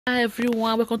Hi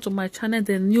everyone, welcome to my channel,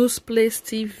 the Newsplace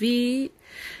TV.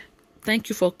 Thank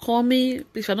you for coming.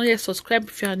 Please, if you're not yet subscribed,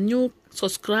 if you are new,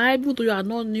 subscribe. Even though you are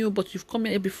not new, but you've come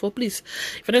here before, please,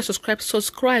 if you're not subscribed,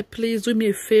 subscribe. Please do me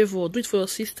a favor, do it for your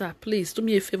sister. Please do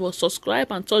me a favor,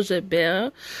 subscribe and touch the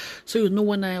bell so you know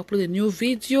when I upload a new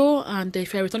video. And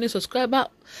if you're a returning subscriber,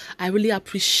 I really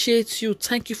appreciate you.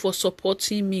 Thank you for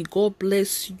supporting me. God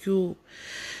bless you.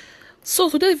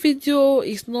 So today's video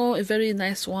is not a very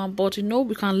nice one, but you know,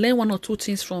 we can learn one or two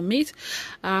things from it.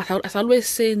 As I always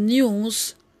say,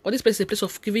 news, or this place is a place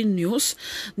of giving news.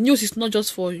 News is not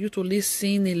just for you to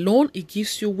listen alone. It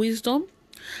gives you wisdom,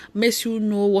 makes you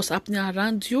know what's happening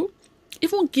around you,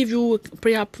 even give you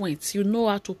prayer points. You know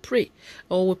how to pray,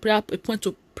 or a point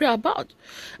to pray about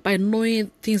by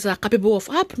knowing things that are capable of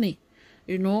happening,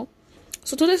 you know.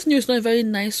 So today's news is not a very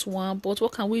nice one, but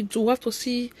what can we do? We have to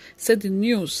say the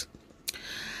news.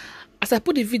 As I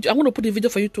put the video, I'm going to put the video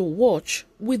for you to watch.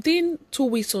 Within 2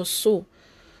 weeks or so,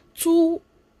 two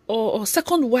or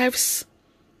second wives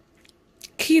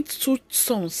killed 2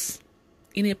 sons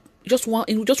in just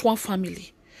one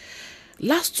family.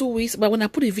 Last 2 weeks, but when I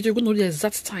put the video, you're going to know the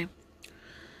exact time.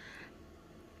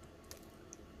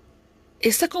 A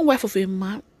second wife of a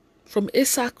man from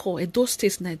Esako, Edo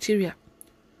State, Nigeria,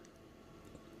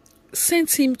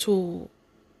 sent him to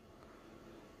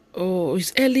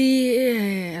it's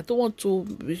early. I don't want to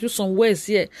use some words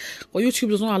here, but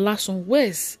YouTube does not allow some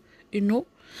words, you know.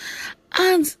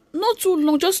 And not too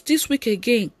long, just this week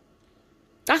again,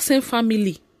 that same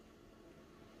family,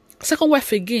 second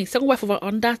wife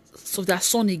of their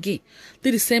son again,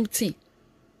 did the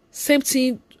same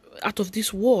thing out of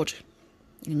this world,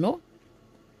 you know.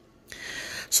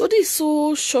 So this is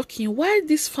so shocking. Why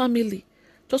this family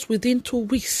just within 2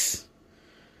 weeks?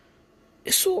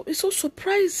 It's so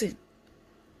surprising,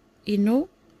 you know.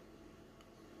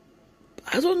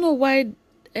 I don't know why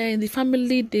in the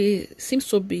family they seems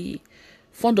to be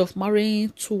fond of marrying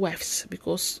 2 wives,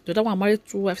 because the other one married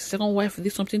 2 wives, the second wife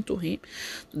did something to him,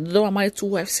 the other one married 2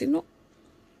 wives, you know.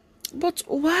 But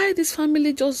why this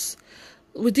family just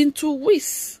within 2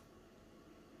 weeks?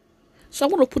 So I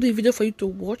want to put the video for you to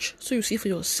watch so you see for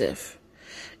yourself.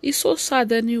 It's so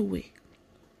sad anyway.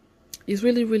 It's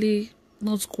really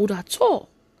not good at all.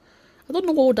 I don't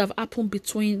know what would have happened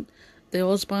between the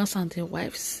husbands and their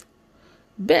wives,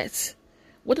 but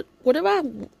whatever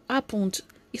happened,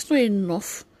 it's not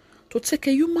enough to take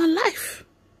a human life.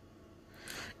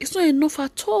 It's not enough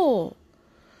at all,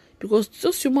 because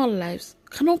those human lives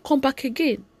cannot come back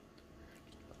again,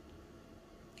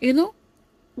 you know.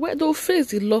 Well, they'll face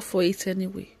the law for it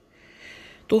anyway.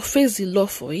 They'll face the law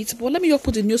for it. But let me just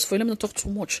put the news for you. Let me not talk too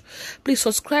much. Please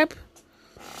subscribe,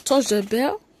 touch the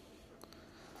bell.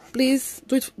 Please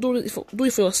do it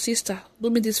for your sister. Do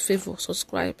me this favor,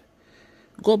 subscribe.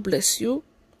 God bless you.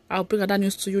 I'll bring other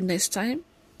news to you next time.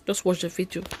 Just watch the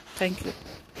video. Thank you.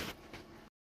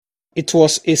 It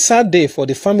was a sad day for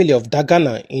the family of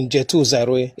Dagana in Jetu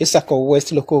Zaire, Esako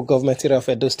West Local Government Area of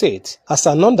Edo State, as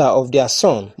another of their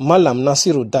son, Malam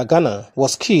Nasiru Dagana,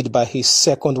 was killed by his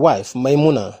second wife,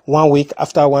 Maimuna, 1 week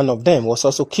after one of them was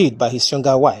also killed by his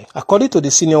younger wife. According to the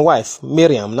senior wife,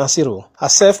 Miriam Nasiru,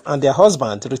 herself and their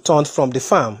husband returned from the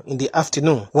farm in the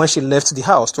afternoon when she left the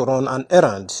house to run an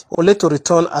errand, only to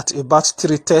return at about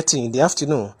 3:30 in the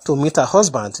afternoon to meet her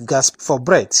husband gasp for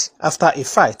breath after a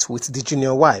fight with the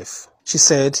junior wife. She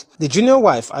said the junior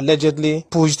wife allegedly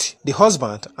pushed the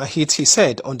husband and hit his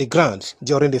head on the ground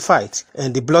during the fight,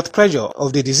 and the blood pressure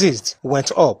of the deceased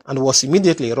went up and was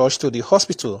immediately rushed to the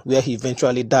hospital, where he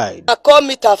eventually died. I call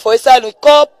meter for inside, we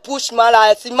call push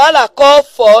Mala, as Mala call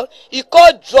fall, he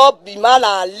call drop the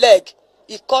Mala leg,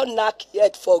 he call knock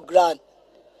head for ground.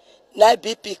 Now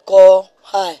BP call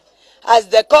high. As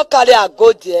the call carry her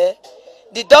go there,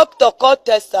 the doctor call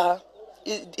test her,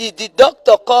 the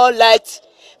doctor call light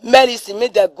medicine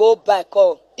make them go back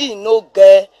home. He no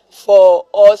get for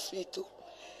hospital.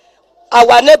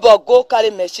 Our neighbor go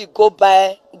carry machine go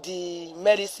buy the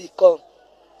medicine come.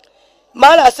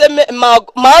 My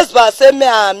husband say me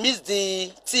I miss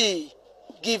the tea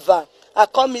giver. I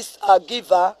come miss a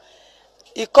giver.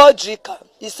 He call drink am.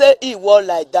 He say he want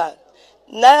like that.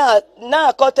 Now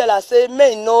I call tell her say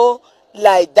me no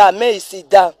like that. Me sit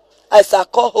down. As I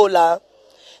call hold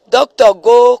doctor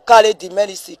go carry the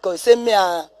medicine come. He say me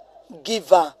a give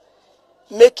her,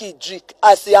 make it drink.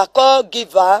 As I call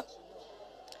give her,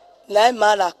 9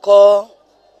 man I call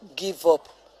give up.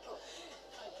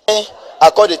 I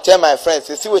call to tell my friends,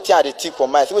 say, see what I think for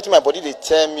mine, see what my body they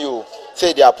tell me,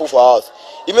 say they are proof for us.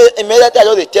 Immediately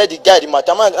I just tell the guy, the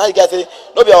masterman, and the guy say,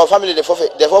 no be our family, they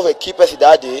forfeit keep us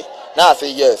that day. Now I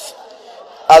say yes.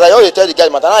 As I always tell the guy,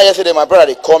 yesterday my brother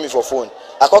they call me for phone.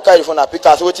 I call carry the phone and pick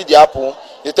her, say wetin dey happen.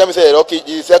 They tell me say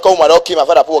the second woman don kill my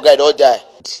father, poor guy don die.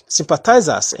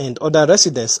 Sympathizers and other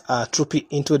residents are trooping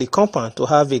into the compound to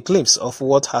have a glimpse of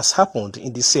what has happened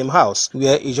in the same house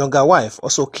where a younger wife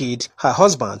also killed her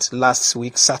husband last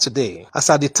week Saturday. As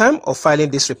at the time of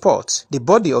filing this report, the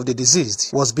body of the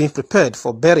deceased was being prepared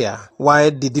for burial,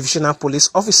 while the divisional police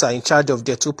officer in charge of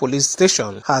Jetu police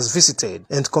station has visited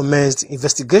and commenced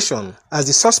investigation, as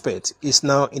the suspect is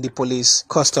now in the police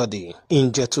custody.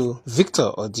 In Jetu,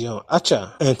 Victor Odion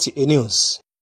Acha, NTA News.